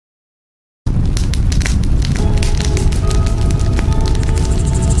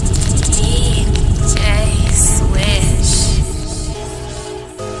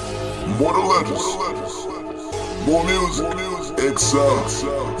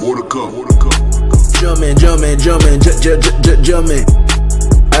More to come. Jumpman, jumpman.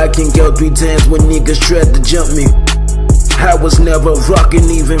 I can go 3 times when niggas tried to jump me. I was never rocking,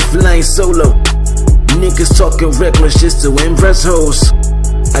 even flying solo. Niggas talking reckless just to impress hoes.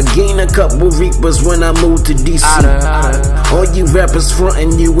 I gained a couple reapers when I moved to DC. All you rappers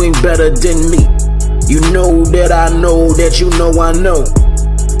frontin', you ain't better than me. You know that I know that you know I know.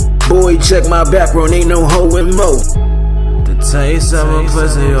 Boy, check my background, ain't no hoe in Moe. The taste of a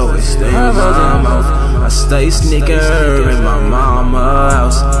pussy always stay in my mouth. I stay sneaking herb in my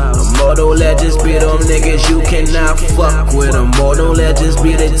mama's house. Immortal Legends be them niggas you cannot fuck with. Immortal Legends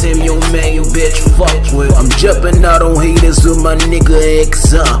be the team you main bitch fuck with. I'm jumping out on haters with my nigga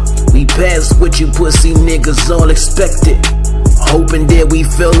XR. We passed what you pussy niggas all expected. Hoping that we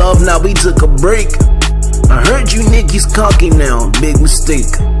fell off, now we took a break. I heard you niggas cocky now, big mistake.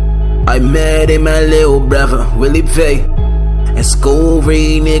 I mad at my little brother, Willie Pay. And school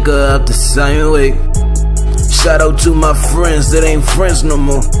read nigga up the same way. Shout out to my friends that ain't friends no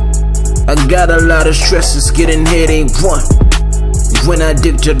more. I got a lot of stresses, getting head ain't one. When I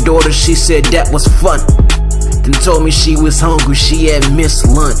dipped your daughter, she said that was fun. Then told me she was hungry, she had missed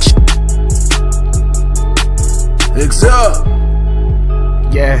lunch. Except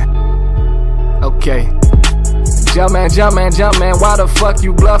yeah. Okay. Jumpman, why the fuck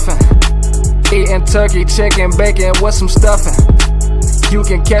you bluffing? Eating turkey, chicken, bacon with some stuffing. You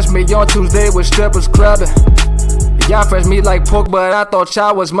can catch me on Tuesday with strippers clubbing. Y'all fresh meat like pork, but I thought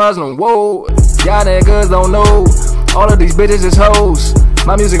y'all was Muslim. Whoa, y'all niggas don't know. All of these bitches is hoes.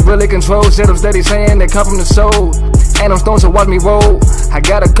 My music really controls. Shit, I'm steady saying they come from the soul. And I'm stoned, so watch me roll. I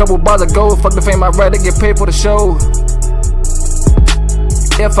got a couple bars of gold. Fuck the fame, I'd rather get paid for the show.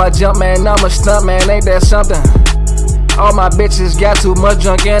 If I jump, man, I'm a stunt, man. Ain't that something? All my bitches got too much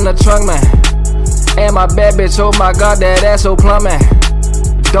junk in the trunk, man. And my bad bitch, oh my god, that ass so plumb, man.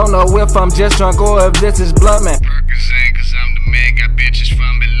 Don't know if I'm just drunk or if this is blunt, man. Percocet, cause I'm the man, got bitches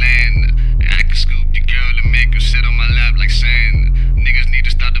from Atlanta. I can scoop your girl and make her sit on my lap like sand. Niggas need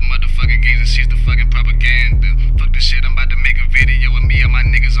to stop the motherfucking games and cease the fucking propaganda. Fuck the shit, I'm about to make a video with me and my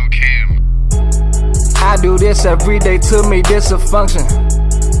niggas on camera. I do this every day, to me this a function.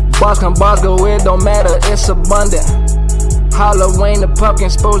 Bars come, bars go, it don't matter, it's abundant. Halloween, the pumpkin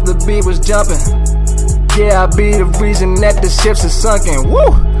supposed to be was jumping. Yeah, I be the reason that the ships is sunken.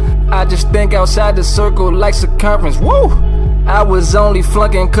 Woo! I just think outside the circle like circumference. Woo! I was only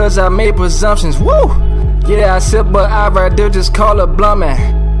flunking cause I made presumptions. Woo! Yeah, I sip, but I rather just call it blunt,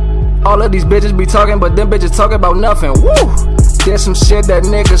 man. All of these bitches be talking, but them bitches talking about nothing. Woo! There's some shit that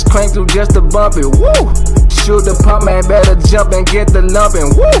niggas crank through just to bump it. Woo! Shoot the pump, man, better jump and get the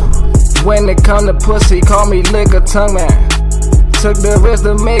lumping. Woo! When it come to pussy, call me lick a tongue, man. Took the risk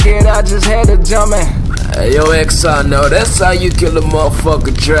to make it, I just had to jump, man. Hey, yo, XR, no, that's how you kill a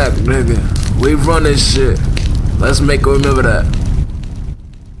motherfucking track, nigga. We run this shit. Let's make her remember that.